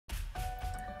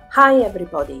Hi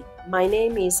everybody, my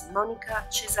name is Monica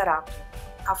Cesarato,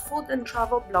 a food and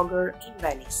travel blogger in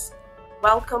Venice.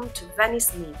 Welcome to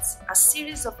Venice Meets, a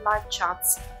series of live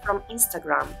chats from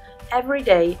Instagram every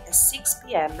day at 6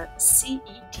 p.m.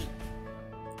 CET.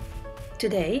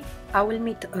 Today I will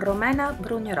meet Romena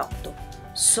Brugnerotto,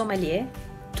 sommelier,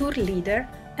 tour leader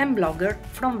and blogger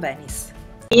from Venice.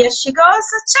 Here she goes.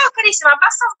 Ciao carissima,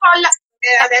 passa un po'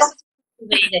 adesso si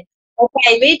vede.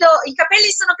 Ok, vedo, i capelli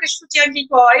sono cresciuti anche i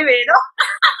tuoi, vedo?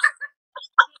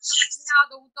 Ho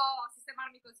dovuto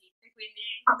sistemarmi così, e quindi...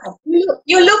 Okay.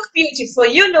 You look beautiful,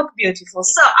 you look beautiful.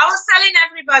 So, I was telling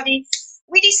everybody,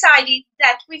 we decided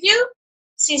that with you,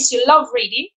 since you love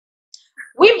reading,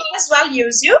 we might as well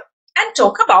use you and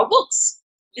talk about books.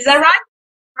 Is that right?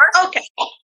 Okay.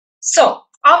 So,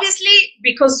 obviously,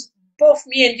 because both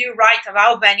me and you write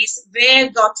about Venice, there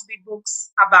got to be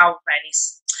books about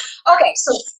Venice. Okay,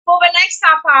 so for the next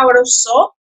half hour or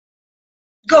so,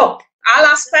 go. I'll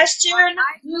ask questions.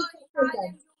 You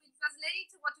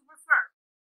translate what you prefer.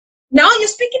 No, you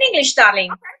speak in English,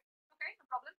 darling. Okay, no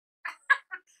problem.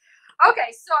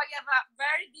 Okay, so you have a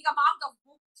very big amount of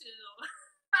book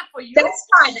for you. That's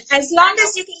fine. As long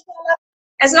as you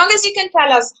can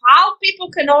tell us how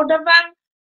people can order them,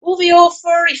 who we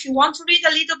offer, if you want to read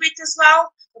a little bit as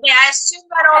well. Okay, I assume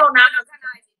that all on Amazon.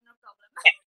 No problem.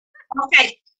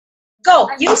 Okay, go.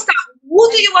 You start.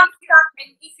 Who do you want to start?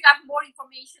 And if you have more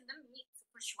information than me,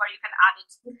 for sure you can add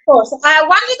it. Of course.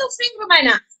 One little thing,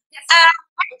 Romena. Yes.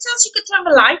 I can tell you could turn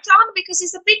the light on because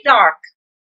it's a bit dark.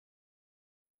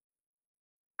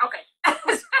 Okay.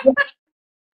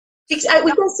 We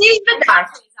can see in the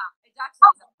dark. Exactly.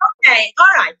 Okay,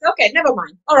 all right. Okay, never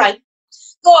mind. All right.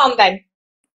 Go on then.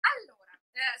 Allora,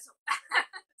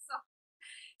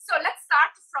 so let's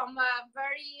start from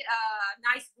very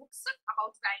nice books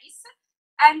about Venice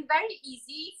and very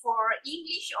easy for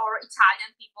English or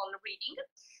Italian people reading.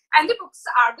 And the books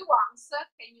are the ones.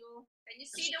 Can you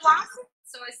see the ones?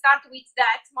 So I start with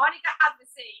that. Monica has the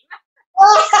same.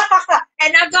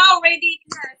 And I got already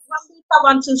one book I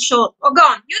want to show. Oh, go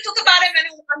on. You talk about it and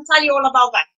I'll tell you all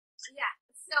about that. Yeah.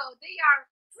 So they are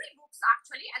 3 books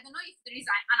actually. I don't know if there is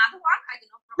another one. I don't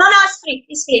know. No, it's free.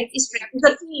 It's free. It's free. It's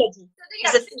a trilogy. So they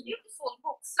are 3 beautiful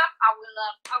books. I will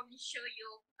show you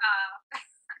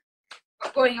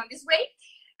going on this way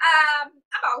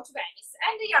about Venice,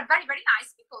 and they are very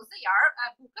nice because they are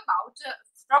a book about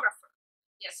photographer.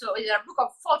 Yeah. So they are a book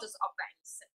of photos of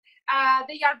Venice.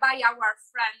 They are by our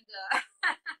friend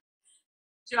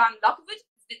Joan Lockwood.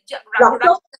 The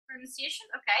pronunciation,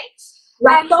 okay?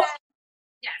 And,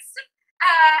 yes.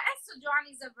 And so Joan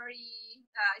is a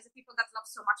people that love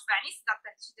so much Venice that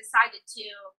she decided to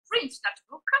print that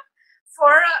book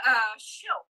for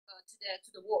show to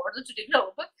the world, to the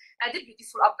globe, the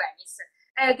beautiful of Venice.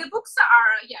 The books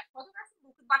are photography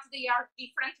books, but they are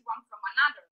different one from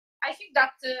another. I think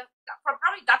that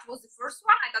probably that was the first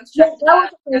one. I don't check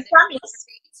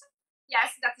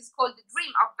Yes, that is called The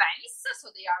Dream of Venice. So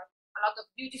they are a lot of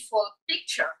beautiful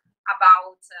picture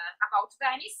about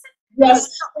Venice. Yes,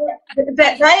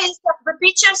 the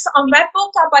pictures on that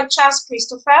book are by Charles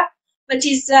Christopher, that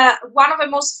is one of the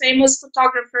most famous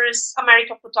photographers,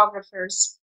 American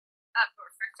photographers.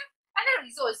 Perfect. And there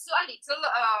is also a little,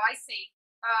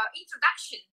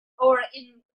 introduction to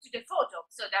the photo.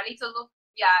 So the little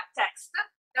text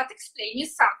that explains you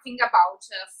something about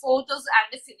photos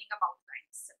and the feeling about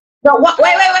Venice. No,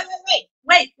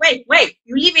 wait.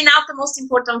 You're leaving out the most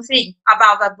important thing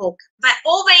about that book. But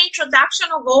all the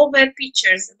introduction of all the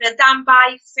pictures, they're done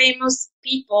by famous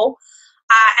people.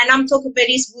 And I'm talking about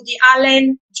this Woody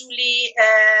Allen, Julie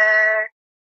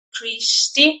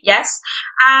Christie, yes.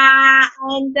 They're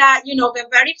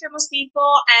very famous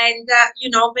people, and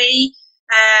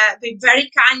they very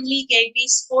kindly gave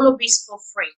all of this for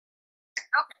free.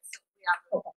 Okay, so we have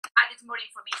added more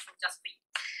information just for you.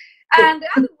 And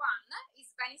the other one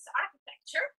is Venice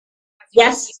architecture. As you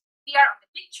see here on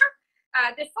the picture.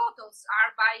 The photos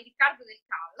are by Riccardo Del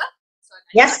Cal, so a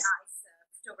nice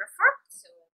photographer.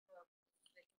 So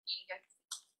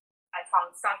I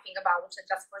found something about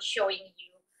just for showing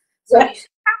you something.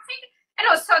 And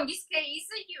also in this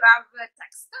case, you have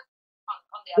text on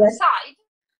the other side.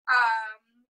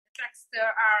 Text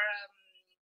are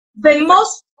the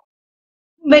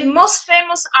most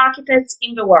famous architects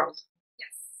in the world.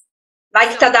 Yes.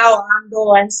 Like Tadao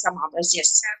Ando and some others,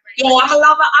 yes. Yeah, I'm a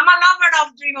lover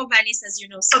of Dream of Venice, as you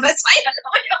know, so that's why I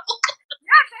know you.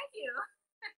 Yeah, thank you.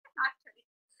 Actually.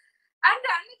 And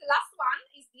then the last one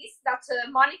is this that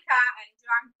Monica and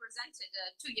Joan presented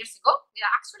 2 years ago. Yeah,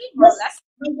 actually, more or less.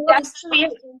 2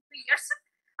 years. 3 years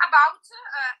about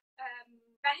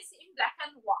Venice in black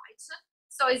and white.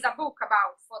 So it's a book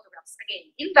about photographs,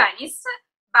 again, in Venice,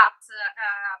 but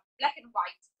black and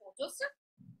white photos.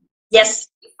 Yes.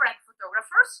 Different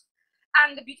photographers,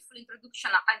 and a beautiful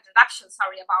introduction, about Tiziano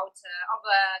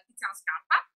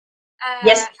Scarpa.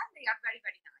 Yes. And they are very,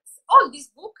 very nice. All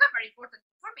these books, very important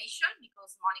information,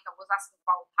 because Monica was asking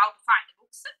about how to find the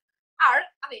books, are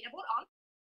available on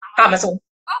Amazon.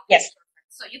 Okay, yes.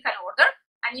 Perfect. So you can order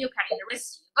and you can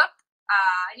receive.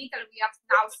 In Italy, we have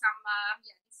now some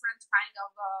different kind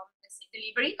of let's say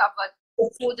delivery of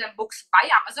food and books by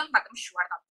Amazon, but I'm sure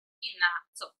that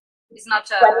so it's not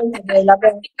available.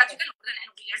 that you can order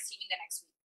and we are seeing the next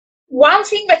week. One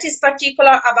thing that is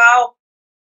particular about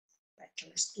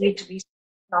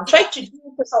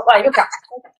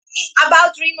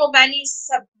about Dream of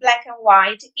Venice black and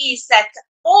white is that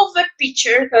all the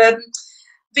picture,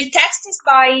 the text is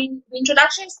by, the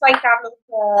introduction is by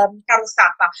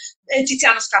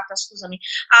Tiziano Scarpa, scusami.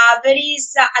 There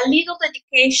is a little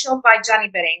dedication by Gianni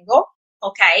Berengo,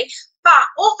 okay? But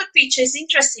all the pictures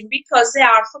interesting because they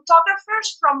are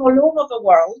photographers from all over the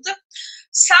world.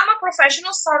 Some are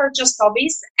professional, some are just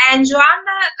hobbies, and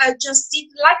Joanna just did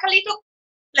like a little,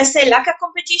 let's say, like a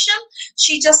competition.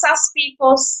 She just asked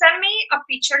people, send me a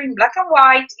picture in black and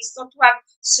white. It's not to have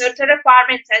certain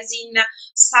requirements as in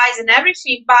size and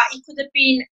everything, but it could have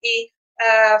been a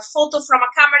photo from a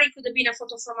camera, it could have been a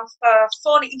photo from a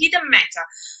phone, it didn't matter.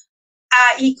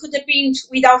 It could have been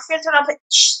without filter.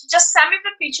 Just send me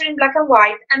the picture in black and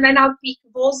white, and then I'll pick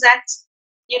those that,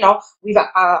 you know, with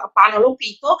a panel of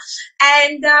people.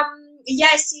 And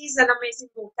yes, it's an amazing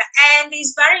book, and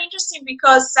it's very interesting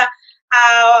because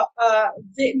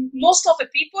most of the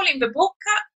people in the book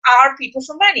are people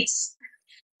from Venice.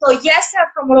 So yes,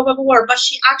 they're from all over the world, but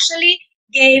she actually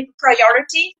gave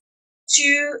priority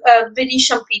to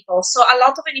Venetian people. So a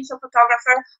lot of Venetian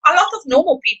photographers, a lot of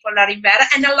normal people are in there,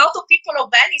 and a lot of people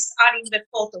of Venice are in the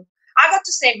photo. I got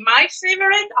to say, my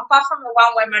favorite, apart from the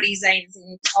one where Marisa is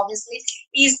in it, obviously,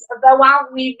 is the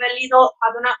one with the little,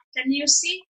 I don't know, can you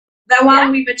see? The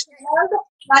one with the child,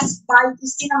 that's by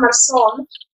Cristina Marson.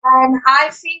 And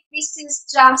I think this is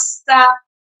just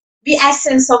the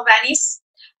essence of Venice.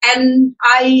 And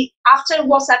after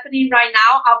what's happening right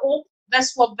now, I hope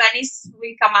that's what Venice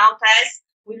will come out as,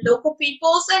 with local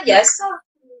peoples, and yes,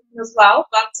 as well.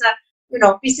 But you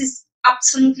know, this is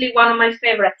absolutely one of my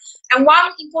favorite. And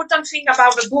one important thing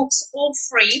about the books, all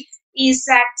three, is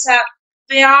that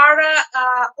they are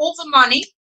all the money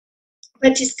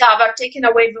that is covered, taken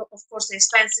away, of course, the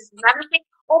expenses and everything.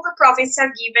 All the profits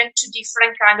are given to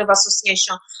different kind of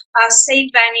association.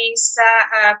 Save Venice,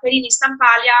 Perini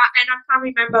Stampaglia, and I can't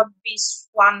remember this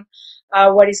one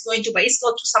what it's going to, but it's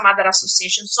go to some other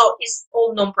association. So it's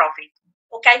all non-profit.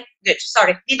 Okay, good.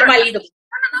 Sorry, did my little.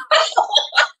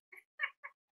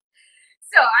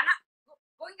 So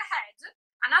going ahead,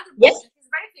 another book yes. that is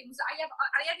very famous. I have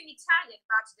in Italian,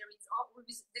 but there is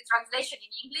always the translation in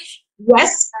English.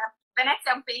 Yes.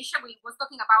 Venezia and Pesce. We was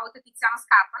talking about Tiziano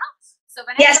Scarpa, no? So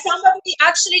Venezia. Yes, somebody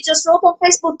actually just wrote on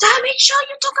Facebook, make sure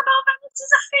you talk about Venice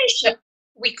is a fish.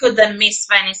 We couldn't miss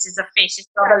Venice is a fish. It's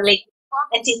probably,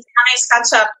 and Tiziano is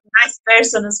such a nice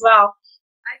person as well.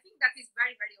 I think that is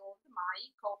very, very old, my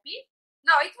copy.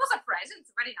 No, it was a present,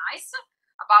 very nice,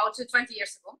 about 20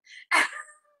 years ago.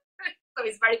 So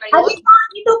it's very, very old. A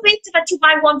little bit that you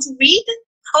might want to read?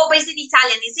 Oh, but is it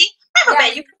Italian, is it?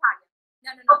 Yeah, you can.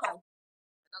 No. Okay.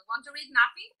 I don't want to read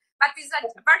nothing, but it's a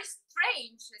very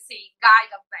strange, let's say,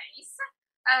 guide of Venice,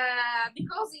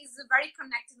 because it's very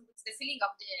connected with the feeling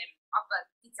of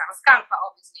Tiziano Scarpa,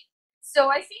 obviously. So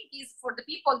I think it's for the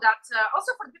people that,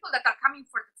 also for the people that are coming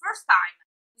for the first time,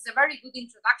 it's a very good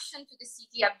introduction to the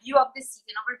city, a view of the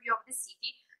city, an overview of the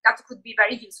city that could be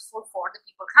very useful for the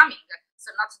people coming.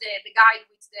 So not the guide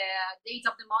with the dates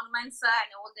of the monuments and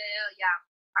all the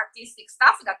artistic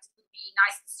stuff that would be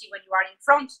nice to see when you are in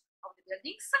front of the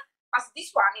buildings. But this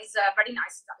one is very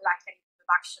nice, like an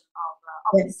introduction of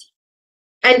the city.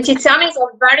 And Tiziano is a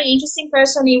very interesting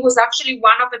person. He was actually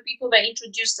one of the people that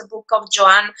introduced the book of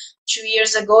Joanne 2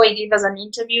 years ago. He gave us an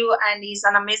interview, and he's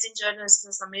an amazing journalist,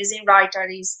 he's an amazing writer.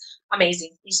 He's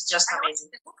amazing. He's just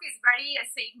amazing. The book is very,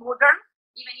 say, modern,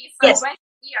 even if 20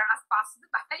 years has passed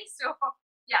by. So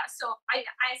yeah, so I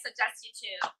suggest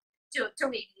you to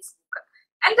read this book.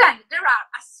 And then there are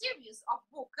a series of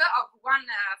books of one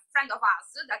friend of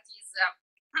us, that is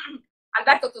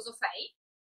Alberto Tosofei.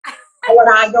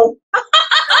 Also,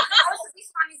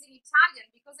 this one is in Italian,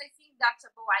 because I think that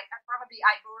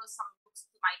I borrow some books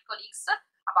to my colleagues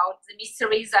about the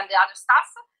mysteries and the other stuff.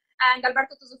 And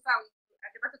Alberto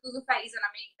Tosofei is an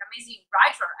amazing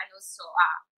writer and also a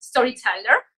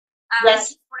storyteller.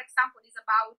 Yes. For example, is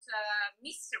about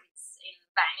mysteries in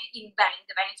the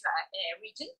Venice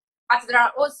region. But there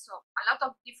are also a lot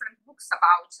of different books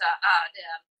about the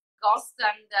ghosts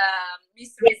and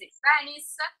mysteries in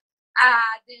Venice.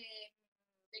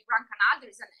 The Grand Canal,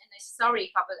 there is an history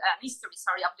of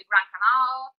the Grand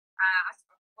Canal, as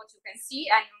what you can see,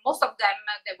 and most of them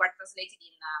they were translated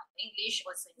in English,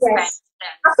 also in Spanish.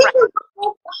 I think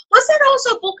was there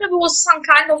also a book that was some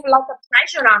kind of like a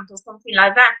treasure hunt or something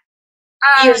like that?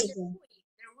 Years ago.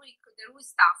 The Rui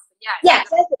stuff, yes.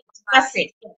 Yes, that's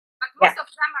it. But most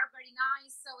of them are very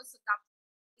nice. Also, that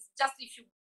it's just if you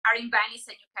are in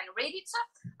Venice and you can read it,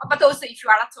 but also if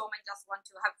you are at home and just want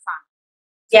to have fun.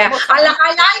 Yeah, I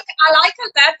like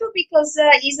Alberto because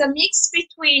he's a mix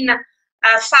between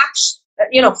facts,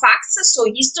 facts, so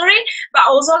history, but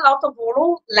also a lot of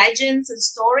oral legends and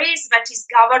stories that is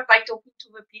gathered by talking to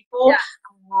the people,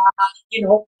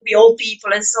 real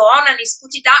people and so on, and he's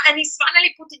put it down, and he's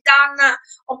finally put it down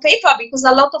on paper, because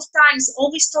a lot of times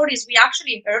all these stories we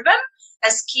actually heard them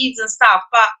as kids and stuff,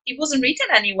 but it wasn't written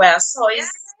anywhere. So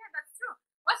it's that's true.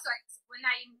 Also, when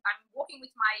I'm working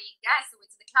with my guests,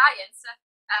 with the clients.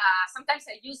 Sometimes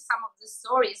I use some of the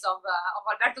stories of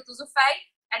Alberto Tusufei,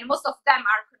 and most of them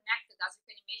are connected, as you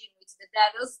can imagine, with the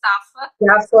devil stuff.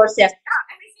 Yeah, of course, yes.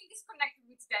 Yeah, everything is connected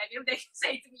with devil. They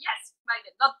say to me, yes,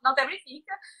 not everything,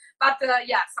 but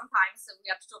sometimes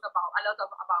we have to talk about a lot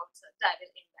about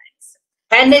devil in Venice.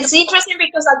 And it's interesting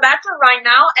because Alberto right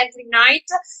now, every night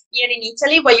here in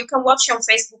Italy, where you can watch on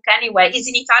Facebook anyway, is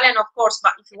in Italian, of course,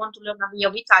 but if you want to learn a bit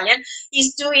of Italian,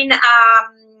 he's doing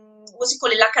what's it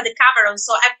called, Lacca de Cameron.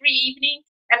 So every evening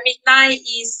at midnight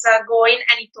he's going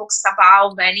and he talks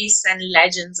about Venice and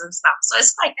legends and stuff. So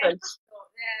it's quite good.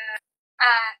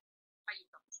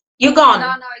 You gone?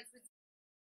 No,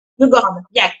 You gone?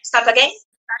 Yeah. Start again.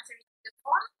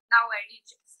 Now I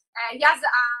reach. He has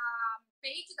a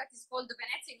page that is called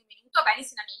Venice in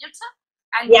a Minute,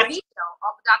 and the video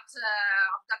of that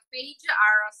page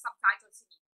are subtitles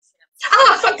in English.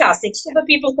 Ah, fantastic! So the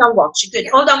people can watch. Good.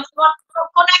 Hold on.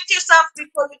 Connect yourself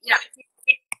before you.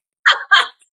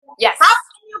 Yes. How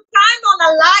can you time on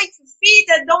a live feed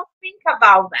and don't think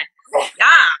about that?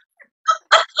 Yeah.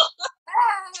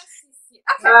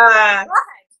 Okay. Go ahead.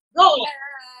 Go.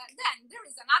 Then there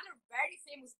is another very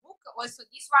famous book. Also,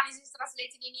 this one is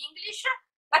translated in English.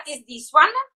 That is this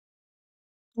one.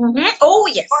 Oh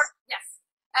yes. Yes.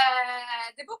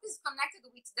 The book is connected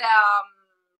with the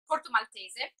Corto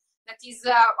Maltese. That is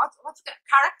what's the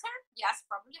character? Yes,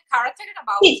 probably a character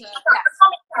about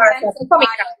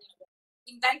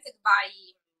invented by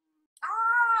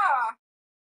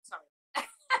sorry.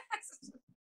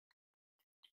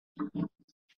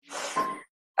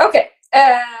 Okay.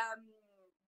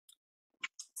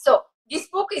 So this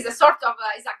book is a sort of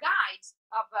is a guide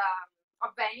of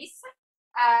Venice,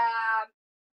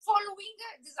 following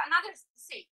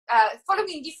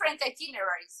different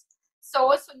itineraries.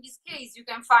 So also in this case, you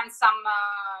can find some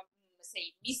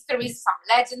mysteries, some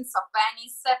legends of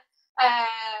Venice,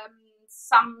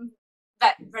 some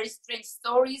very strange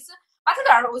stories, but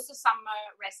there are also some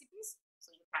recipes.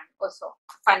 So you can also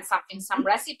find some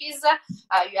recipes.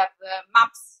 You have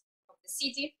maps of the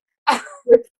city.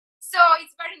 So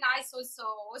it's very nice.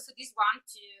 Also this one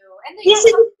too. And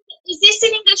is this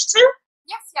in English too?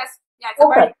 Yes. Yeah.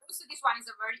 Also this one is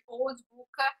a very old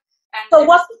book. And so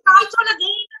what's the title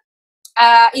again?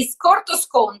 Is Corto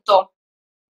Sconto.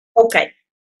 Ok.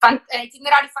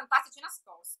 Itinerari fantastici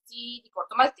nascosti di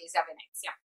Corto Maltese a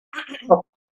Venezia.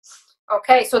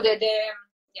 Okay, so the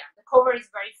cover is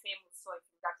very famous, so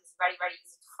that is very, very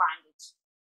easy to find it.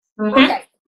 Okay,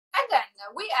 and then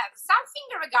we have something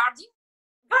regarding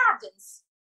gardens.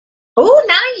 Oh,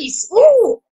 nice!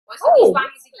 Oh, also this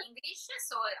one is in English,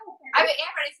 so I have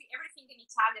everything in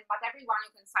Italian, but everyone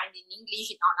you can find in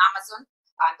English on Amazon.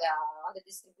 On the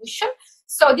distribution.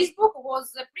 So this book was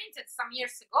printed some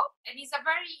years ago, and is a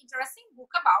very interesting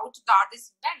book about gardens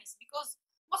in Venice, because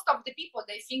most of the people,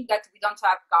 they think that we don't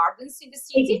have gardens in the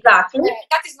city. Exactly.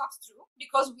 That is not true,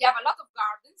 because we have a lot of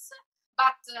gardens,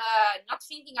 but not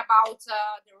thinking about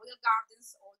the royal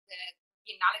gardens or the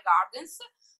biennale gardens.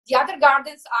 The other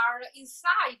gardens are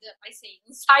inside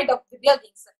of the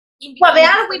buildings. Well, they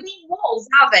are within walls,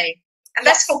 are they? And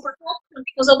that's for protection,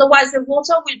 because otherwise the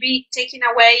water will be taken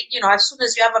away, as soon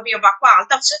as you have a bit of acqua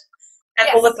alta, and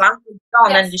all the plants will be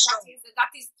gone and destroyed. That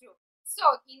is true. So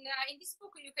in this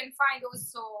book you can find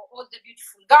also all the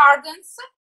beautiful gardens.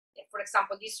 For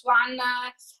example, this one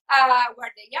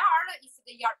where they are, if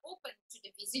they are open to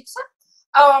the visits,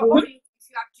 or if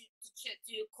you have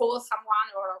to call someone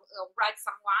or write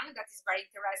someone, that is very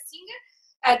interesting.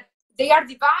 they are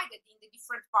divided in the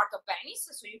different part of Venice,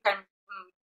 so you can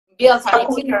build an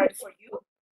itinerary for you.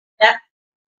 Yeah.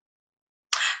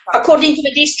 According to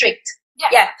the district. Yes,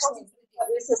 yeah. According to the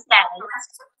district.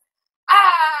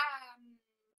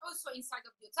 Also inside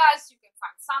of the hotels, you can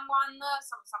find someone,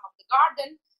 some of the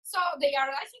garden. So they are,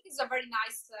 I think it's a very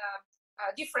nice,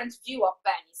 different view of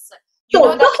Venice.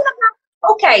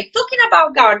 Talking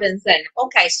about gardens then.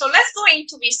 Okay, so let's go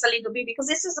into this a little bit because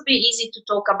this is a bit easy to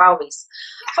talk about this.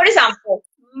 Yeah. For example,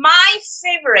 my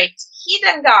favorite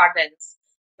hidden gardens,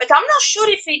 but I'm not sure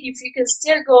if you can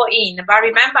still go in, but I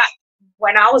remember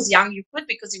when I was young you could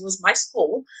because it was my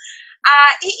school.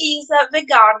 It is the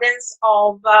gardens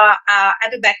of at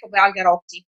the back of the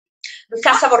Algarotti, the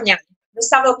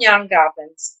Savognani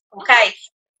Gardens. Okay,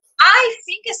 I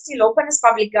think it's still open as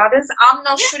public gardens. I'm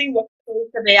not sure in what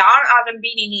state they are. I haven't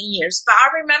been in years, but I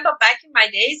remember back in my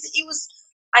days, it was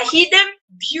a hidden,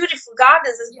 beautiful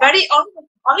gardens. It's very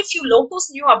only few locals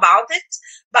knew about it,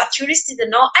 but tourists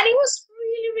didn't know, and it was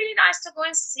really, really nice to go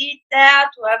and sit there,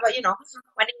 to have a,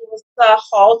 when it was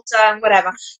hot and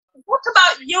whatever. What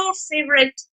about your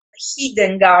favorite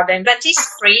hidden garden that is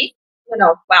free?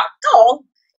 Well, go on.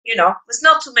 There's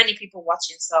not too many people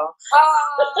watching, so.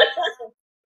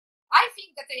 I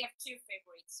think that I have two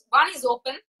favorites. One is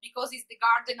open because it's the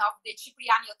garden of the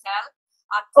Cipriani Hotel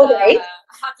at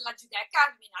La Giudecca.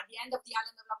 I mean, at the end of the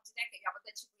island of La Giudecca, you have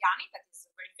Hotel Cipriani that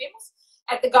is very famous.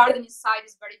 And the garden inside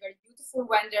is very, very beautiful.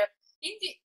 When they're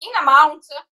in amount,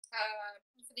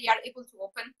 if they are able to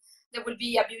open, there will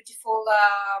be a beautiful,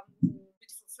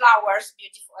 beautiful flowers,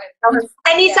 beautiful.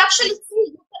 And it's actually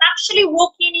free. You can actually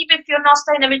walk in even if you're not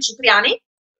staying with Cipriani.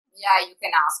 Yeah, you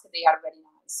can ask. They are very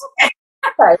nice.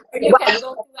 You can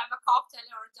go to have a cocktail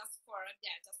or just for a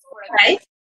day.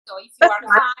 So if you are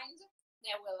kind,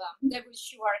 they will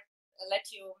sure let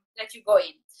you go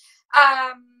in.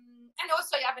 And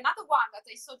also I have another one that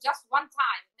I saw just one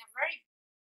time in a very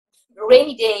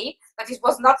rainy day. That it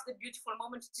was not the beautiful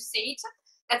moment to see it.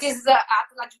 That is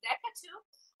at La Giudecca too,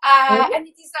 and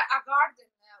it is a garden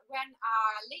when a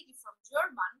lady from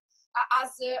Germany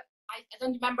has I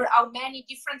don't remember how many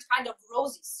different kind of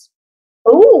roses.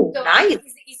 Oh, so nice.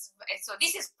 So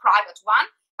this is private one,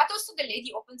 but also the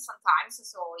lady opens sometimes.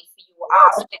 So if you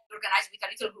are organized with a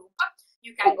little group,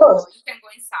 you can go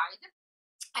inside,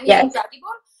 and it's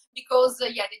incredible because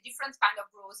the different kind of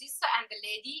roses, and the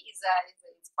lady is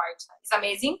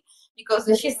amazing because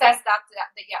she says that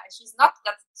she's not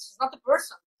the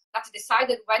person that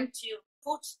decided when to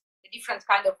put the different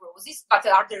kind of roses, but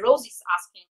are the roses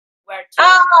asking where to.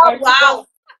 Oh, wow.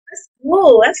 That's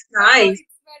cool. That's nice.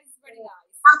 Very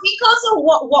nice. And because of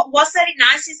what's very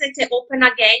nice is that they open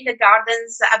again the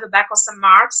gardens at the back of St.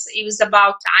 Mark's. It was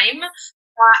about time,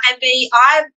 and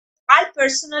I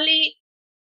personally,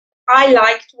 I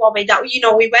liked what they did.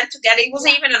 We went together. It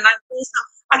wasn't even a nice place.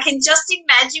 I can just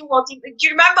imagine do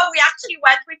you remember we actually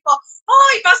went? We thought,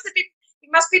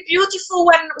 it must be beautiful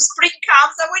when spring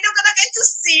comes, and we're not gonna get to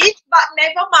see it. But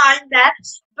never mind that.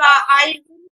 But May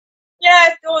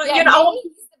is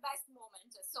the best moment.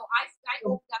 So I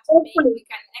hope that maybe we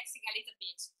can exit a little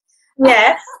bit.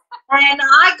 Yeah, and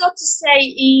I got to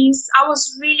say I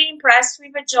was really impressed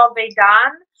with the job they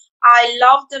done. I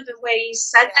loved the way he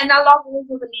said, and I love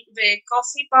the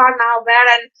coffee bar now there,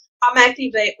 and I'm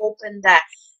happy they opened that.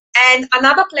 And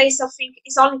another place I think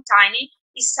is only tiny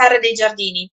is Serra dei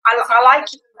Giardini. I like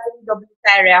the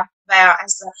area there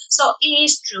as well. So it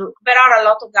is true. There are a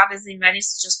lot of gardens in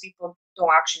Venice, just people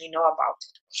don't actually know about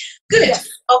it. Good. Yes.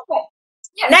 Okay.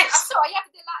 Yes. Next. So I have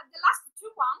the last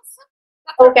two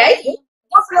ones. Okay.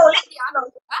 Go slowly.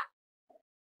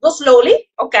 Go slowly.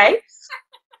 Okay.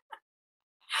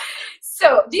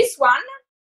 So this one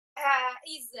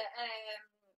is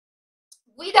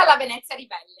Guida alla Venezia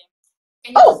Ribelle.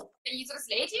 Can you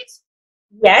translate it?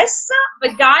 Yes,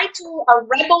 the guide to a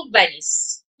rebel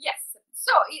Venice. Yes.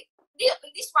 So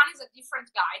this one is a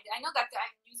different guide. I know that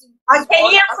I'm using.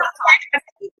 Okay,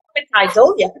 the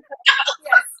title. Yeah.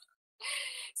 Yes.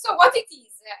 So what it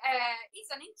is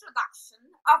an introduction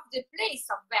of the place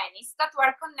of Venice that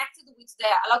were connected with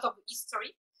a lot of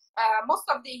history. Most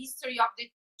of the history of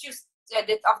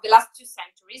the last 2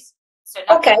 centuries. So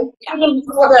the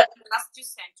last 2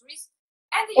 centuries,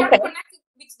 and they are connected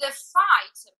with the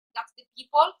fight that the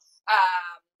people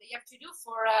they have to do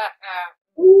for.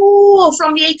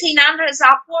 From the 1800s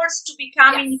upwards to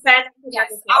become independent.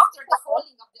 Yes, after the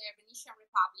falling of the Venetian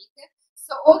Republic.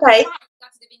 So all the fight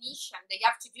that the Venetian they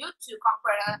have to do to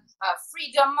conquer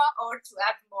freedom or to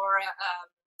have more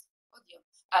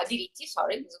diritti.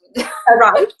 Sorry.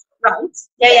 Right.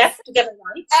 Yeah. To get it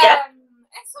right.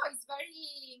 And so it's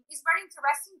very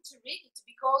interesting to read it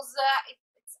because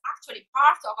actually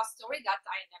part of a story that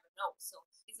I never know. So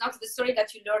it's not the story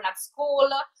that you learn at school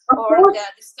or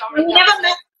the story we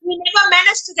never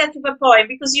managed to get to the point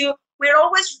because we're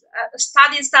always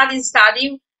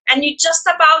studying, and you just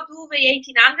about do the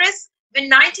 1800s, the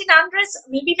 1900s,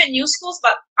 maybe the new schools,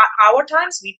 but at our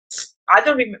times, I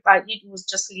don't remember, it was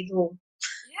just little.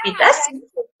 Yeah,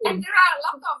 and there are a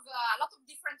lot of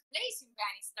different places in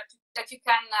Venice that you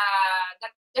can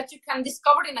that you can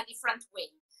discover in a different way.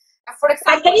 For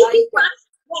example,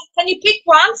 can you pick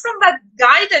one from that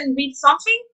guide and read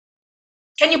something?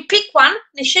 Can you pick one?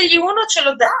 Ne scegli uno, ce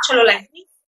lo leggi?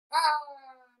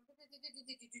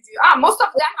 Most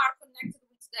of them are connected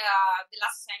with the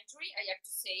last century, I have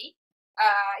to say.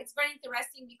 It's very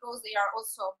interesting because they are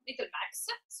also little maps,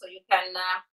 so you can.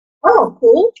 Oh,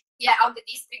 cool! Yeah, on the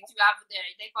district you have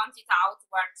they point it out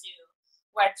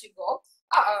where to go.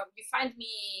 You find me.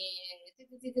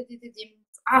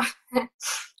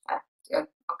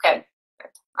 Okay.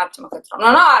 No,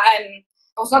 I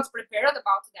was not prepared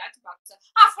about that, but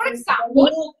for example,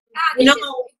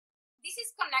 this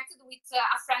is connected with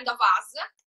a friend of us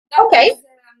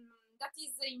that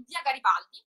is in Via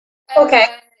Garibaldi,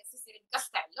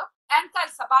 Castello, and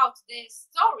tells about the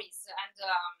stories and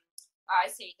I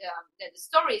say the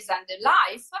stories and the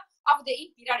life of the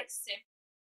Imperialesse.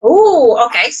 Oh,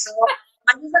 okay. So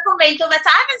Marisa Convento that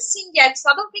I haven't seen yet, so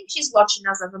I don't think she's watching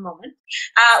us at the moment.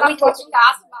 We're watching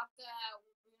us, but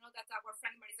you know that our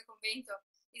friend Marisa Convento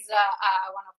is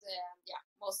one of the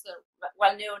most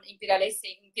well-known Imperialesse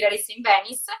in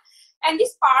Venice. And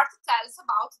this part tells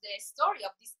about the story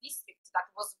of this district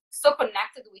that was so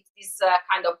connected with this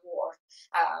kind of war.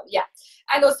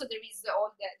 And also there is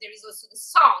also the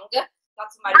song that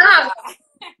Maria.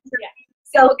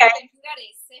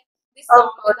 The song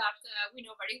that we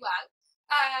know very well.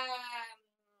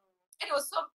 And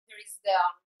also there is the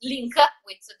link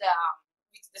with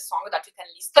the song that you can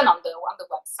listen on the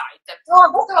website.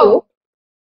 So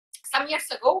some years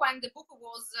ago, when the book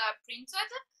was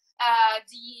printed,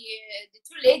 the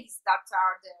two ladies that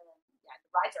are the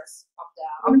writers of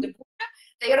the book,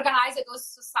 they organized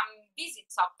also some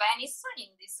visits of Venice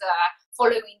in this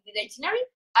following the itinerary,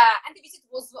 and the visit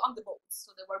was on the boats,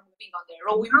 so they were moving on the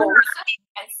rowing boats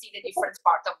and see the different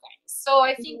part of Venice. So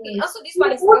I think also this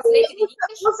one is translated in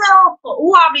English.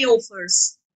 Who are the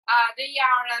authors? They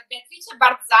are Beatrice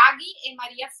Barzaghi and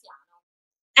Maria Fiano.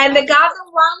 And the garden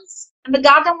ones? The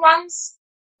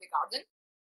garden?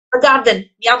 The garden,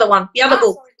 the other one, the other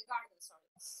book. Sorry, the garden, sorry.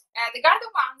 The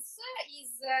garden ones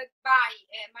is by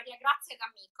Maria Grazia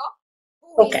D'Amico,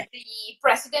 who is the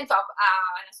president of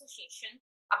an association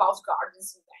about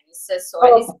gardens in Venice. So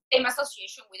it's the same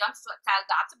association, we don't tell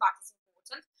that, but it's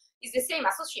important. It's the same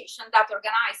association that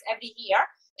organizes every year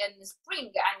in the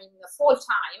spring and in the fall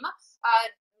time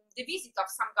the visit of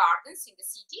some gardens in the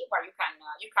city where you can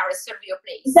reserve your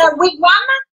place. Is that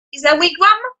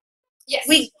wigwam? Yes.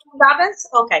 Wigwam gardens?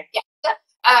 Okay. Yes.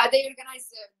 They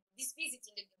organize this visit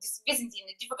in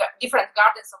the different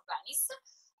gardens of Venice,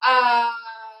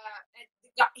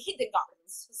 hidden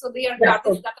gardens. So they are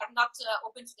gardens that are not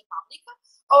open to the public,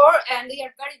 and they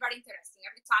are very, very interesting.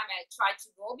 Every time I try to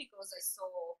go because I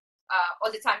saw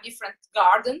all the time different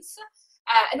gardens.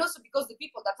 And also because the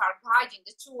people that are guiding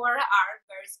the tour are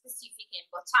very specific in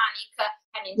botanic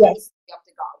and in the history of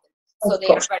the garden. So they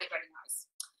are very, very nice.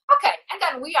 Okay, and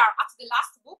then we are at the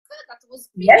last book that was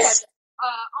printed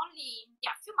only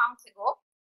a few months ago.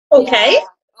 Okay.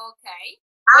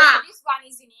 This one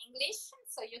is in English,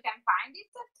 so you can find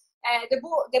it. The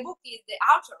book is the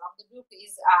author of the book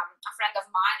is a friend of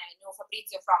mine. I know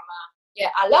Fabrizio from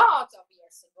a lot of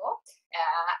years ago,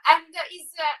 and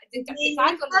is the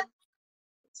title.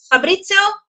 Fabrizio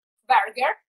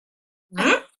Berger.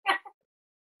 Mm-hmm.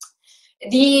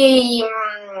 The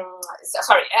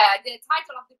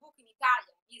title of the book in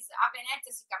Italian is A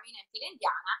Venezia si cammina in fila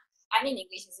indiana, and in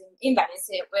English is in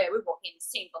Venice where we walk in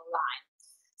single line.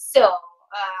 So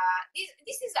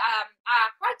this is a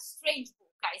quite strange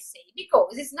book, I say,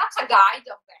 because it's not a guide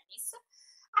of Venice.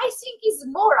 I think it's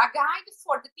more a guide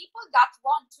for the people that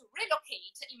want to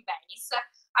relocate in Venice.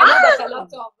 I know that a lot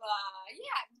of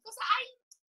because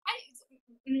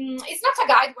it's not a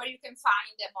guide where you can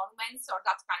find monuments or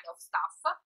that kind of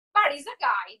stuff, but it's a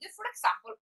guide, for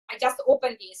example, I just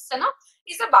opened this,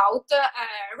 it's about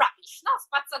rubbish,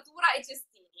 spazzatura e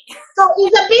cestini. So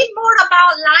it's a bit more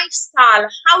about lifestyle,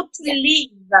 how to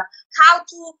live, how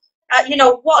to,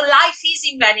 what life is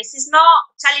in Venice. It's not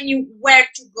telling you where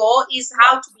to go, it's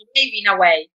how to behave in a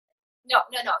way. No.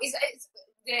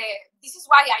 This is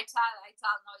why I tell, it's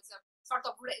a sort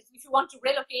of, if you want to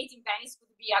relocate in Venice,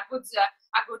 could be a good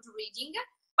reading.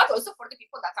 but also for the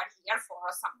people that are here for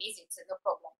some visits, no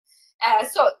problem.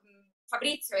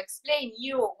 Fabrizio, explain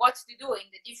you what to do in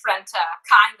the different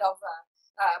kind of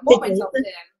moments of the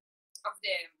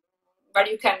where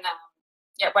you can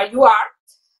where you are.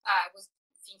 I was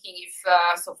thinking if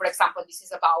so, for example, this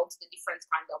is about the different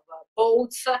kind of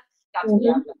boats that we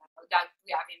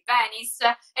have in Venice,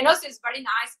 and also it's very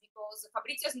nice because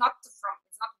Fabrizio is not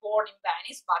born in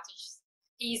Venice, but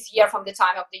he's here from the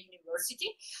time of the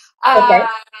university. And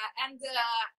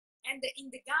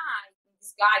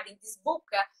in this book,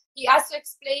 he also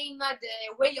explained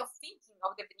the way of thinking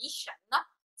of the Venetian.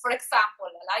 For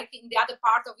example, like in the other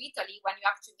part of Italy, when you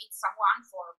have to meet someone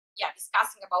for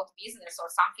discussing about business or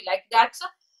something like that,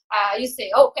 you say,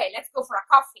 okay, let's go for a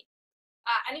coffee.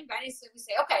 And in Venice, we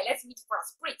say, okay, let's meet for a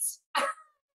spritz.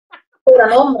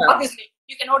 Obviously,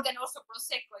 you can order also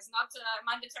Prosecco. It's not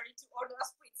mandatory to order a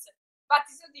spritz, but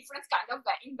it's a different kind of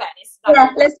in Venice.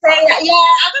 Let's say, I'm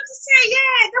about to say,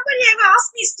 nobody ever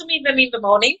asked me to meet them in the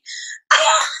morning.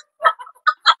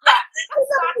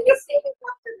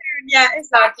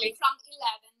 Exactly. From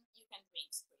 11, you can drink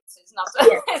spritz. It's not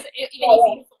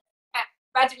even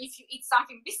but if you eat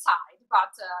something beside,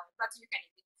 but you can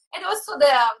eat it. And also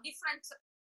the different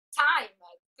time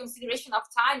consideration of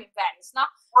time in Venice, no?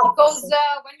 Because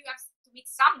when you have to meet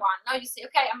someone, now you say,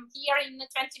 okay, I'm here in 20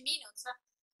 minutes,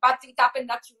 but it happened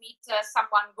that you meet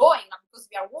someone going, because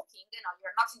we are walking, you're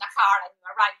not in a car and you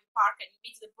arrive in the park and you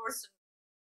meet the person.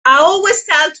 I always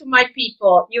tell to my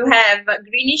people, you have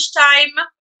Greenish time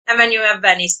and then you have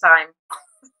Venice time.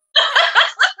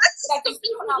 That is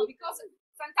true now, because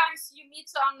sometimes you meet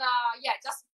on,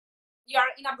 just you are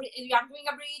doing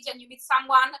a bridge and you meet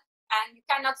someone and you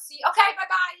cannot see, okay,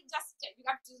 bye-bye, just you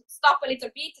have to stop a little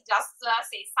bit, just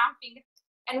say something.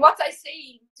 And what I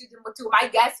say to my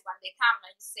guests when they come,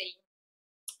 I say,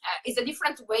 it's a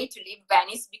different way to live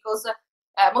Venice, because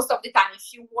most of the time, if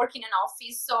you work in an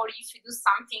office or if you do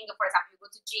something, for example, you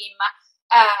go to gym,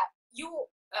 you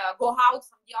go out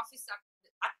from the office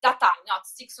at that time, not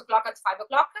 6 o'clock, at 5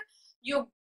 o'clock, you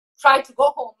try to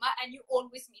go home and you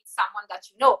always meet someone that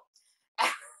you know.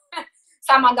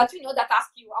 Someone that you know that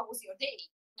asks you, how was your day?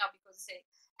 Because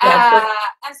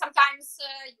and sometimes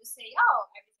you say, oh,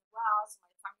 everything well, so my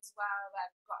family's well,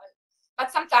 but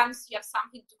sometimes you have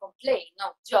something to complain,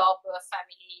 job,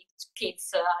 family,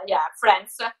 kids,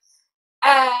 friends.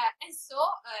 And so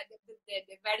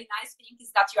the very nice thing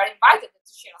is that you are invited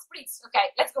to share a spritz.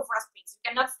 Okay, let's go for a spritz. You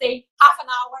cannot stay half an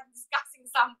hour discussing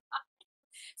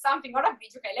something on a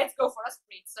bridge. Okay, let's go for a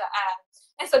spritz.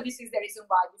 And so this is the reason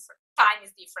why time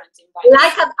is different in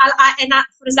Venice.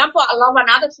 For example, I love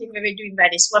another thing that we do in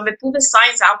Venice. When we put the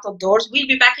signs out of doors, we'll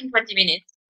be back in 20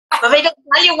 minutes. But they don't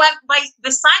tell you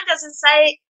the sign doesn't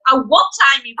say at what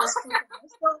time it was put.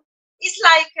 So it's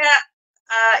like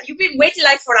you've been waiting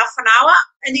like for half an hour,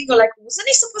 and you go like, wasn't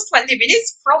it supposed 20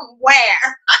 minutes? From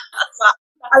where?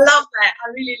 I love that. I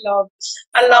really love.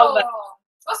 I love that.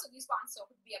 Also, this one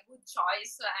could be a good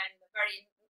choice and a very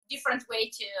different way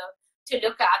to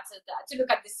look at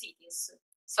the cities.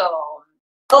 So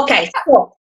okay,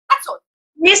 so that's all.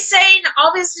 We're saying,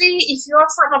 obviously, if you're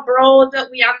from abroad,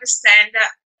 we understand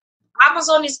that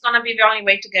Amazon is going to be the only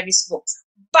way to get these books.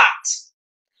 But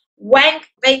when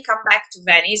they come back to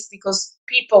Venice, because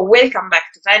people will come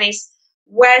back to Venice,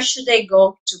 where should they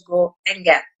go and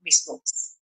get these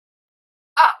books?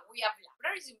 We have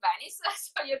libraries in Venice,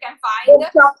 so you can find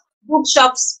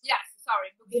bookshops. Yes,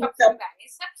 sorry, bookshops in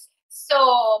Venice.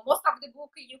 So most of the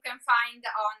book you can find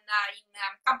in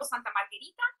Campo Santa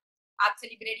Margherita at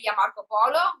Libreria Marco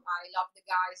Polo. I love the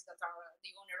guys that are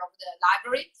the owner of the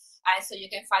library, and so you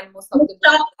can find most of the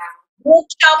book.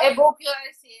 A book,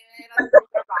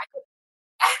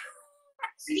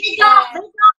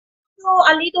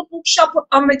 a little bookshop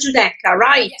on the Giudecca,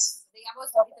 right? Yes, they have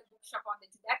also a little bookshop on the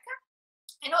Giudecca.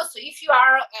 And also, if you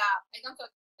are, I don't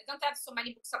have so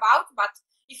many books about, but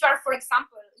if you are, for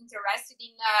example, interested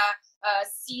in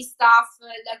sea stuff,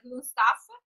 lagoon stuff,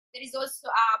 there is also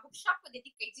a bookshop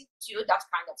dedicated to that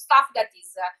kind of stuff. That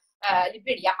is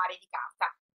Libreria Mare di Carta.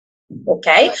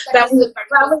 Okay. So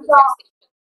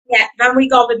then we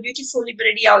got the beautiful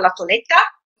Libreria La Toletta.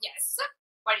 Yes.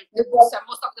 Where the books,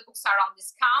 most of the books are on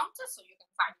discount, so you can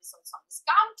find this also on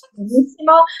discount.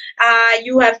 Benissimo.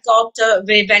 You have got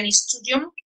the Venice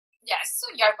Studium. Yes, so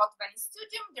you have got Venice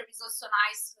Studium. There is also a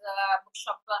nice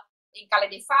bookshop in Calle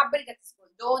dei Fabbri, that is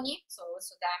Goldoni. So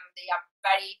also they are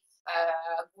very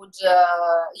good.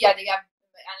 They have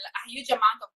a huge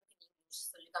amount of English,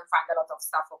 so you can find a lot of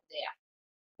stuff up there.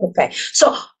 Okay,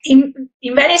 so in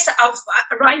Venice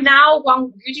right now,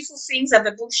 one beautiful thing that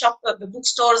the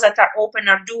bookstores that are open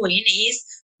are doing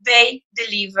is they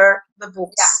deliver the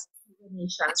books to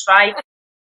Venetians, right?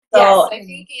 Yes, I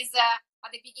think is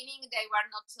at the beginning they were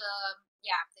not,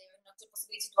 they were not the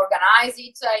possibility to organize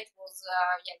it. It was,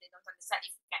 they don't understand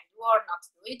if you can do or not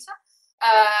do it.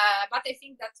 But I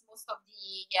think that most of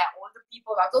the older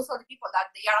people, but also the people that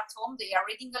they are at home, they are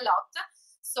reading a lot.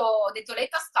 So the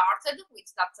Toletta started with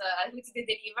that with the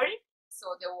delivery.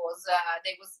 So they was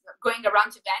going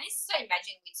around to Venice,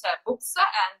 imagine with books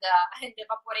and the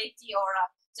vaporetti or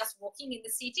just walking in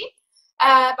the city.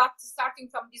 But starting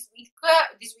from this week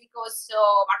also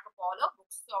Marco Polo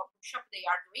bookshop, they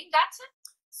are doing that.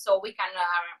 So we can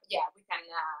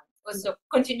also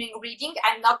continue reading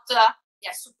and not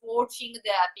supporting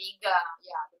the big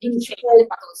chain,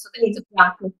 but also the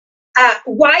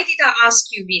why did I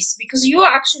ask you this? Because you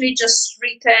actually just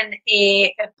written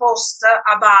a post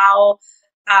about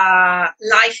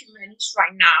life in Venice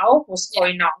right now, what's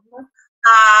going on.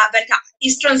 But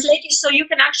it's translated, so you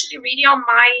can actually read it on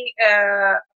my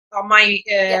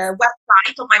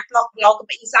website, on my blog.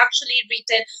 But it's actually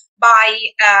written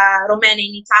by Romena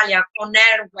in Italian on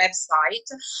her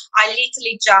website. I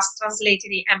literally just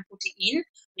translated it and put it in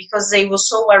because they were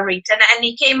so well written, and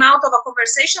it came out of a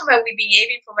conversation that we've been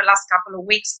having for the last couple of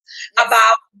weeks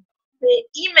about the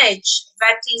image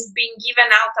that is being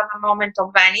given out at the moment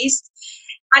of Venice,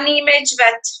 an image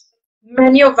that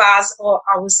many of us, or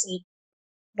I would say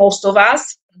most of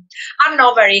us, are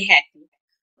not very happy.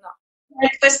 No. Can you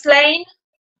explain?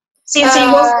 Since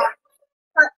it was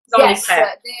yes,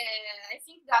 I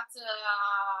think that in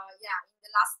the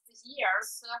last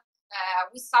years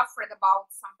we suffered about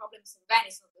some problems in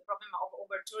Venice, the problem of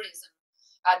over-tourism.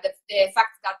 The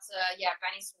fact that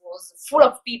Venice was full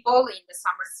of people in the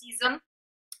summer season,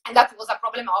 and that was a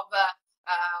problem of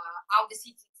how the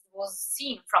city was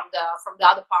seen from the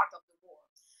other part of the world.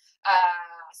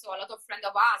 So a lot of friends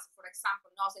of us, for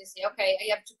example, now they say, okay,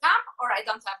 I have to come or I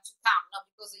don't have to come. No,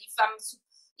 because if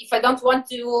I don't want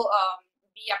to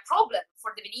be a problem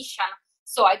for the Venetian,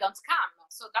 so I don't come.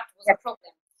 So that was a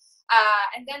problem.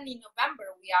 And then in November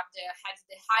we had the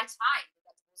high tide.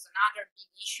 That was another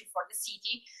big issue for the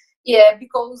city. Yeah,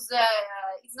 because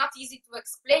it's not easy to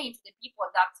explain to the people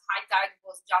that high tide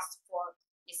was just for,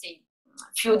 you say,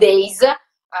 a few days.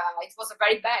 It was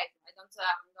very bad. I don't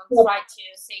try to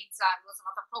say it was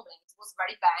not a problem. It was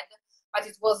very bad, but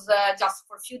it was just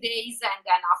for a few days, and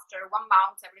then after 1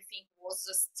 month, everything was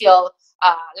still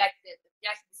like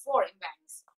before in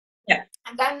Venice. Yeah.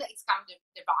 And then it's come the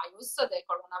virus, the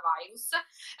coronavirus,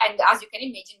 and as you can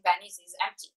imagine, Venice is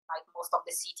empty, like most of the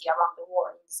city around the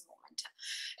world in this moment.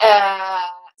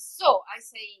 So I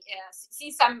say,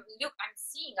 since I'm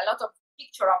seeing a lot of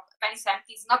picture of Venice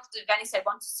empty, it's not the Venice I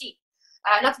want to see.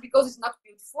 Not because it's not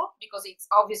beautiful, because it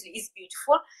obviously is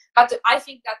beautiful, but I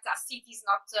think that a city is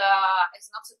not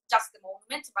just the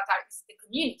monument, but it's the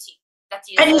community that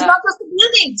is. And it's not just the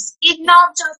buildings. It's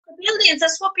not just the buildings.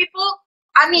 That's what people.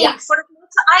 I mean, I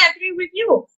agree with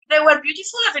you. They were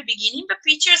beautiful at the beginning, the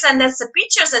pictures, and that's the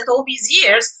pictures that all these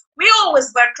years we always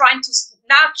were trying to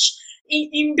snatch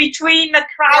in between the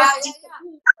crowds.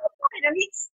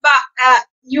 But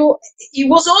it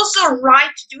was also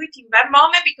right to do it in that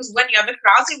moment, because when you have a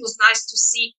crowd, it was nice to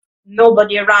see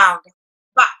nobody around.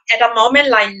 But at a moment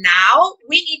like now,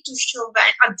 we need to show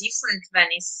a different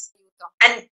Venice.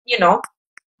 And, you know.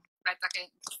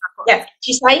 Yeah,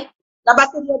 ci sai? La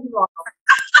batteria di nuovo.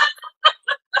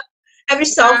 Every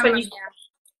so often.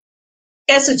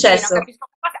 Che è successo? No,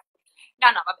 vabbè,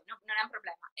 non è un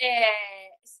problema.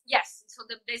 Yes, so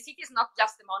the city is not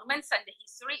just the monuments and the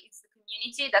history, it's the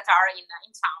community that are in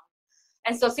town.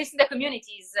 And so since the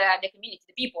community is the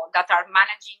people that are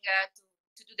managing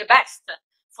to do the best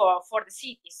for the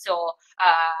city. So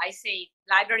I say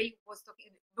library was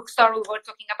talking, bookstore we were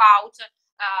talking about,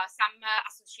 some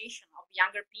association of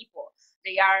younger people.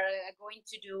 They are going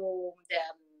to do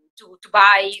to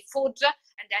buy food,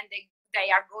 and then they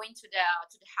are going to the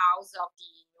house of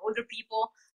the older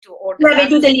people to order. Yeah, they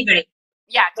do delivery.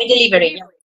 Yeah, delivery. Yeah.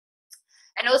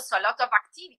 And also a lot of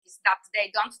activities that they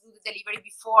don't do the delivery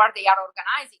before they are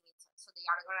organizing it. So they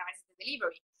are organizing the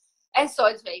delivery. And so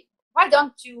it's like, why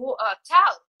don't you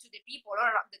tell to the people,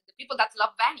 or the people that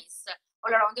love Venice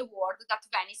all around the world, that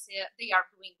Venice they are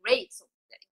doing great. So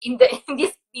in this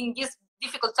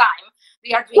difficult time,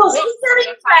 they are doing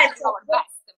great.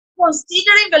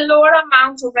 Considering the lower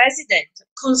amount of residents,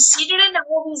 considering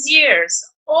all these years,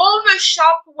 all the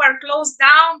shops were closed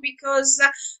down because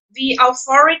the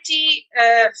authority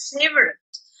favored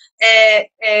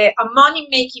a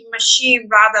money-making machine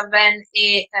rather than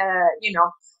the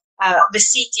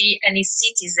city and its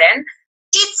citizen.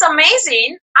 It's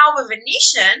amazing how the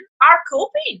Venetians are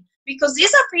coping. because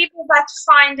these are people that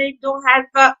find they don't have,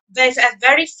 there's a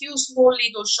very few small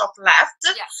little shop left.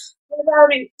 Yes.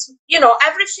 You know,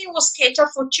 everything was catered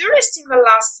for tourists in the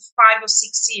last 5 or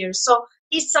 6 years. So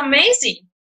it's amazing.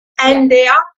 And they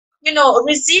are, you know,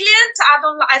 resilient. I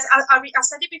don't, as I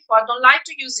said it before, I don't like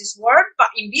to use this word, but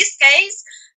in this case,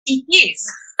 it is.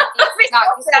 No, it's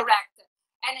correct.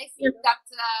 And I think that,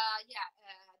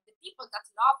 the people that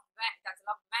love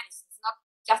Venice, it's not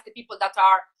just the people that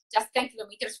are just 10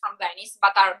 kilometers from Venice,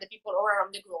 but are the people all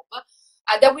around the globe.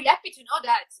 That we're happy to know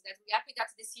that we're happy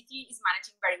that the city is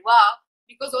managing very well,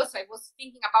 because also I was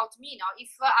thinking about me, you know,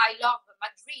 if I love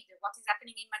Madrid, what is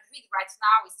happening in Madrid right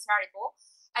now is terrible.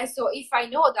 And so if I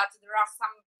know that there are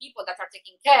some people that are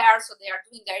taking care, so they are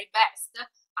doing their best,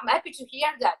 I'm happy to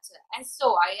hear that. And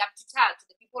so I have to tell to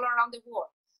the people around the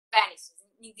world, Venice,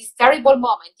 in this terrible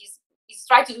moment, is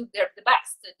try to do their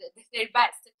best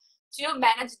to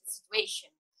manage the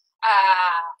situation.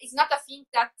 It's not a thing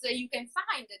that you can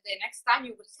find the next time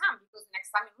you will come, because the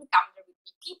next time you will come, there will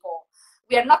be people.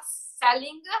 We are not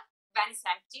selling Venice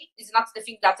empty. It's not the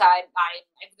thing that I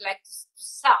would like to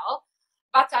sell,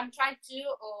 but I'm trying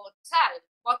to tell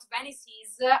what Venice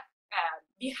is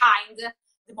behind the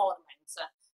monument.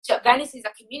 So Venice is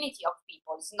a community of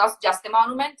people. It's not just a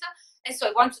monument. And so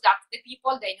I want that the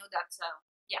people, they know that,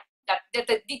 that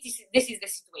this is the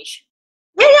situation.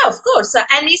 Yeah, of course.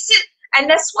 And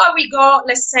that's why we go,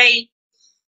 let's say,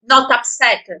 not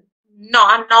upset,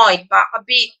 not annoyed, but a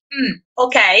bit,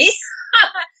 okay.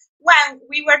 When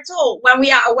we were told, when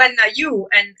you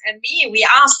and me, we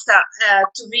asked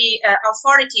to the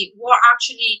authority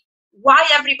why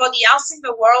everybody else in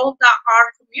the world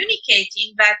are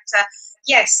communicating that,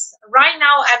 yes, right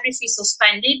now everything is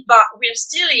suspended, but we're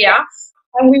still here,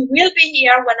 and we will be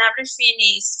here when everything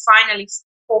is finally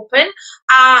open,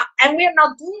 and we're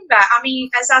not doing that. I mean,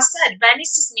 as I said,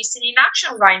 Venice is missing in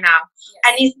action right now,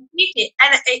 and it's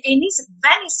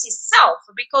Venice itself,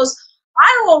 because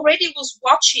I already was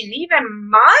watching even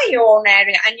my own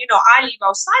area, and you know, I live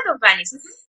outside of Venice,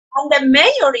 and the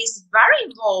mayor is very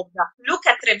involved. Look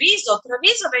at Treviso. They're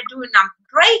doing a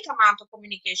great amount of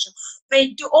communication.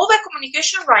 They do all the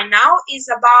communication right now is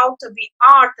about the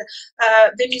art,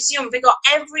 the museum. They got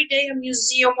every day a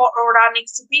museum or an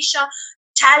exhibition,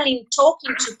 talking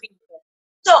to people.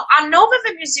 So I know that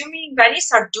the museum in Venice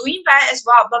are doing that as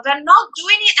well, but they're not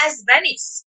doing it as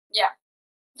Venice. Yeah,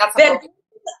 that's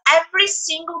every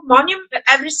single monument,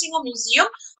 every single museum,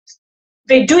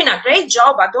 they're doing a great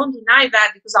job. I don't deny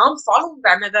that, because I'm following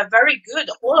them and they're very good,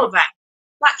 all of them.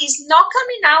 But it's not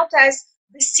coming out as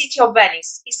the city of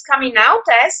Venice. It's coming out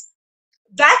as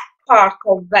that part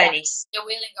of Venice. The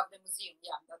willing of the museum,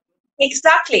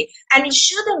 Exactly. And it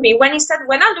shouldn't be. When he said,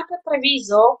 when I look at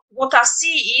Treviso, what I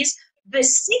see is the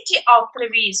city of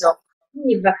Treviso,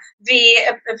 with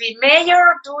the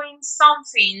mayor doing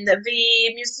something,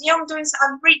 the museum doing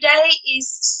every day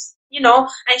is, you know,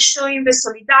 and showing the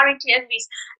solidarity and this.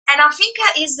 And I think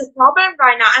that is the problem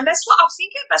right now. And that's what I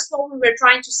think that's what we were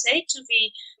trying to say to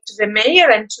the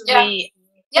mayor and to the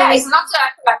it's not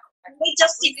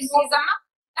just criticism.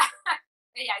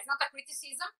 It's not a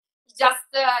criticism. Just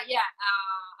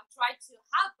try to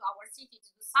help our city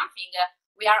to do something.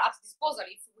 We are at disposal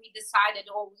if we decided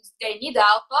or if they need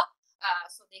help,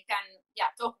 so they can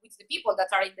talk with the people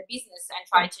that are in the business and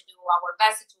try to do our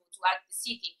best to help the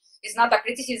city. It's not a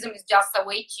criticism. It's just a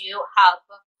way to help.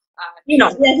 But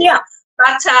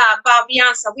the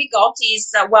answer we got is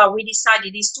well, we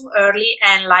decided it's too early,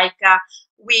 and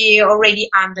we already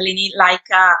handling it,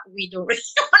 we don't really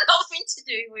want nothing to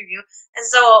do with you, and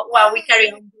so we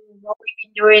carry on doing what we've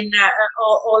been doing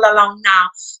all along now.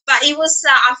 But it was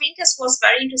I think it was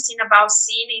very interesting about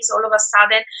seeing is all of a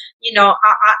sudden, you know,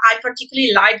 I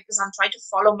particularly like, because I'm trying to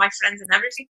follow my friends and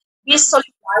everything, this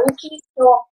solidarity.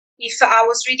 So if I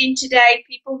was reading today,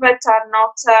 people that are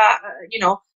not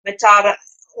that are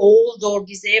old or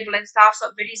disabled and stuff,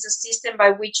 there is a system by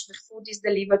which the food is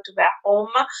delivered to their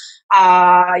home,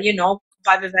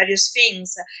 by the various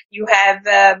things. You have,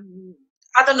 I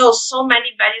don't know, so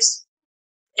many various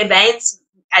events,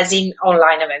 as in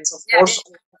online events, of course,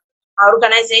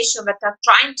 organizations that are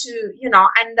trying to,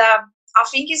 and I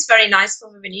think it's very nice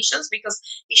for the Venetians, because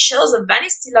it shows that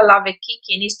Venice still alive and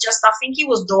kicking. It's just, I think it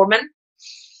was dormant.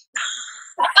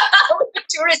 The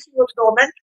tourist was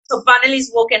dormant. So finally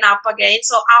it's woken up again.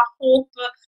 So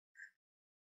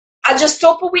I just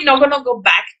hope we're not going to go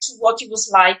back to what it was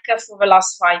like for the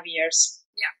last 5 years.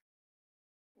 Yeah.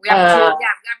 We have to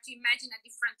imagine a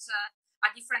different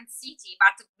city,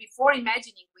 but before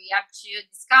imagining, we have to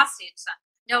discuss it.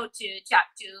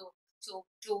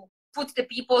 To put the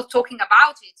people talking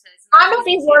about it. I'm a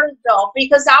bit worried though,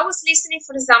 because I was listening,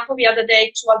 for example, the other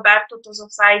day to Alberto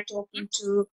Tosofai talking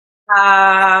to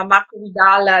Marco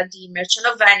Vidal, the Merchant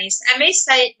of Venice, and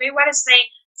they were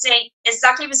saying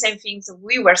exactly the same things that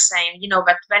we were saying. You know,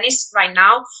 that Venice right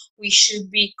now, we should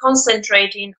be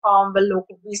concentrating on the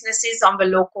local businesses, on the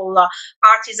local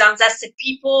artisans. That's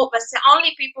the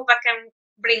only people that can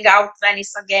bring out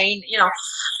Venice again. You know,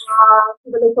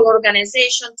 to the local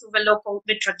organization, to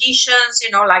the traditions. You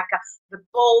know, like the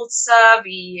boats,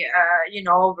 you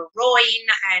know, the rowing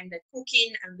and the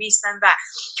cooking and this and that.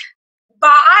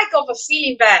 But I got the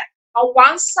feeling that on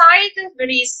one side there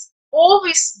is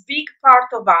always big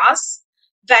part of us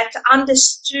that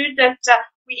understood that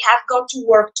we have got to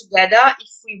work together if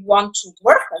we want to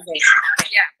work again.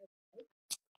 Yeah.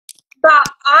 But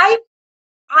I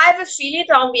have a feeling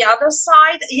on the other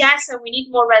side, yes, and we need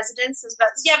more residences, but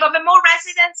yeah, but the more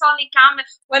residents only come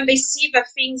when they see the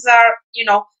things are, you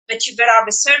know, that there are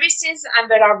the services and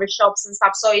there are the shops and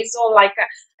stuff. So it's all like,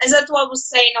 as I was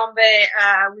saying on the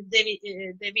with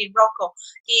David Rocco,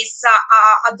 is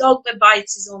a dog that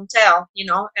bites his own tail. You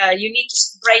know, you need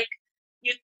to break.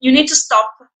 You need to stop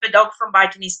the dog from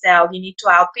biting his tail. You need to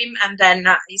help him, and then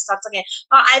he starts again.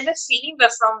 But I have a feeling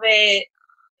that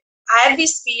I have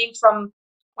this feeling from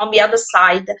on the other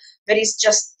side, there is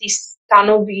just this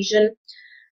tunnel vision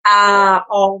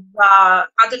of, I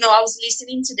don't know, I was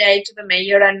listening today to the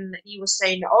mayor and he was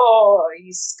saying, oh,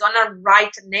 he's gonna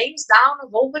write names down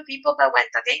of all the people that went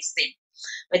against him.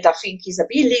 But I think is a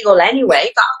bit illegal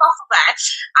anyway, but apart from that,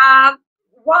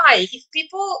 why? If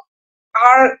people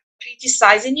are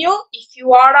criticizing you, if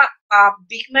you are a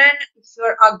big man, if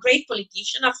you're a great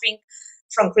politician, I think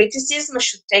from criticism, I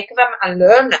should take them and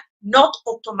learn, not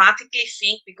automatically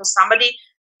think because somebody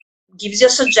gives you a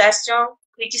suggestion,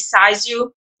 criticize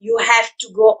you, you have to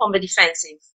go on the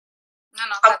defensive. No,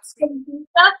 that's I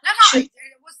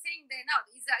was saying that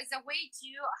it's a way to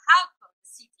help the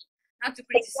city, not to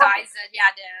criticize. They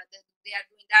are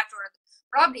doing that, or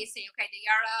probably say, okay, they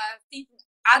are thinking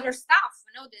other stuff,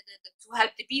 you know, to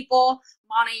help the people,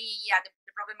 money, the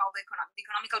problem of the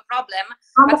economical problem.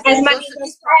 But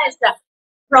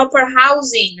proper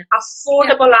housing,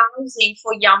 affordable housing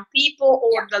for young people,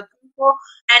 older people,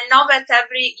 and now that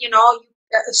every, you know,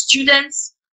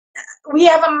 students, we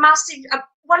have a massive,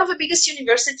 one of the biggest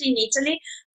universities in Italy,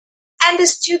 and the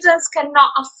students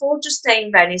cannot afford to stay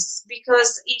in Venice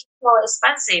because it's so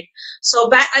expensive. So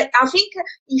but I think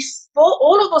if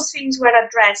all of those things were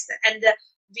addressed and the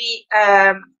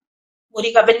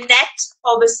net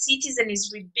of the citizen is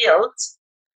rebuilt,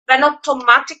 then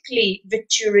automatically the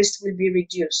tourists will be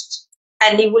reduced,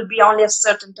 and it will be only a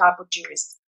certain type of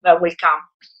tourist that will come.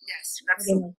 Yes, that's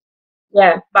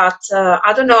yeah. But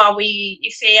I don't know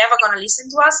if they ever gonna listen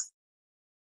to us.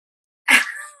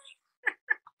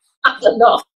 I don't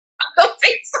know. I don't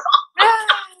think so.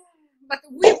 But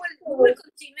we will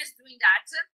continue doing that.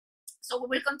 So we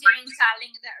will continue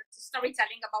telling the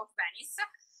storytelling about Venice,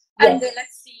 and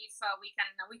let's see if we can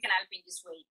help in this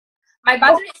way. My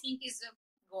battery, I think, is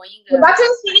going. The battery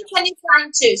is finished anytime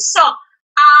too. So,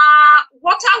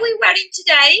 what are we wearing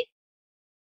today?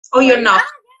 Oh, you're not.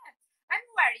 I'm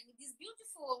wearing these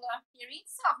beautiful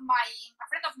earrings of a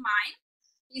friend of mine.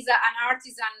 He's an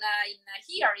artisan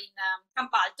here in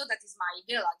Campalto. That is my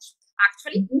village,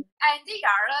 actually. And they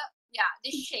are,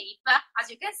 the shape, as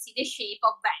you can see, the shape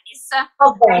of Venice.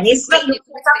 Of Venice.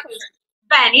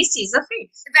 Venice is a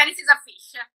fish. Venice is a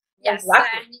fish. Yes.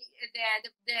 Exactly. And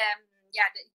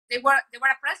they were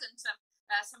present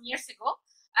some years ago,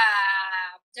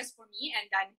 just for me, and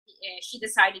then she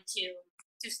decided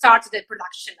to start the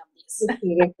production of this.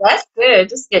 That's good.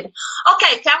 That's good.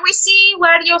 Okay, can we see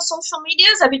where your social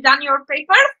medias? Have you done your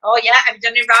paper? Oh yeah, have you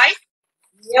done it right?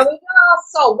 Here we go.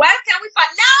 So where can we find?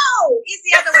 No, it's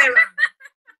the other way around.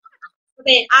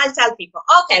 Okay, I'll tell people.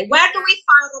 Okay, where do we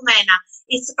find Romena?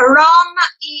 It's Rome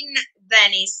in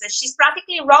Venice. She's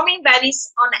practically roaming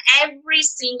Venice on every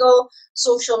single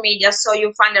social media. So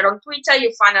you find her on Twitter,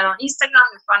 you find her on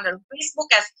Instagram, you find her on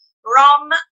Facebook as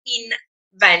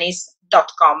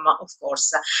romeinvenice.com, of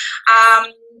course.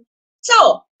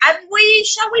 So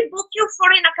shall we book you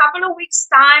for in a couple of weeks'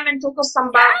 time and talk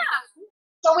about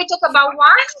shall we talk about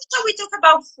wine or shall we talk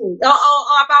about food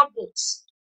or about books?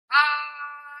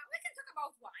 We can talk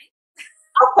about wine.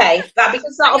 Okay,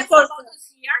 because of course.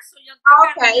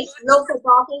 Okay, local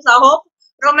bottles. I hope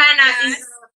Romena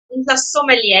is a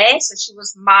sommelier, so she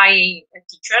was my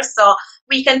teacher. So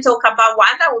we can talk about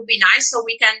wine. That would be nice. So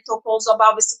we can talk also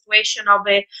about the situation of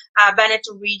the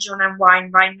Veneto region and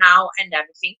wine right now and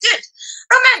everything. Good,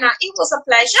 Romena. It was a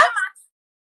pleasure.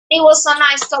 It was so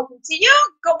nice talking to you.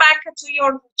 Go back to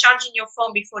your charging your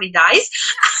phone before it dies.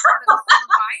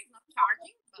 Not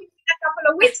charging. In a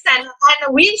couple of weeks then,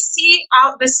 and we'll see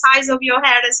the size of your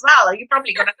hair as well. You're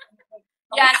probably gonna.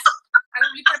 Yes, I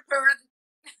will be prepared.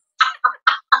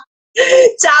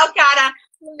 Ciao, cara.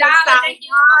 Ciao, thank you.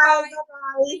 Bye.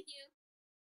 Bye. Thank you.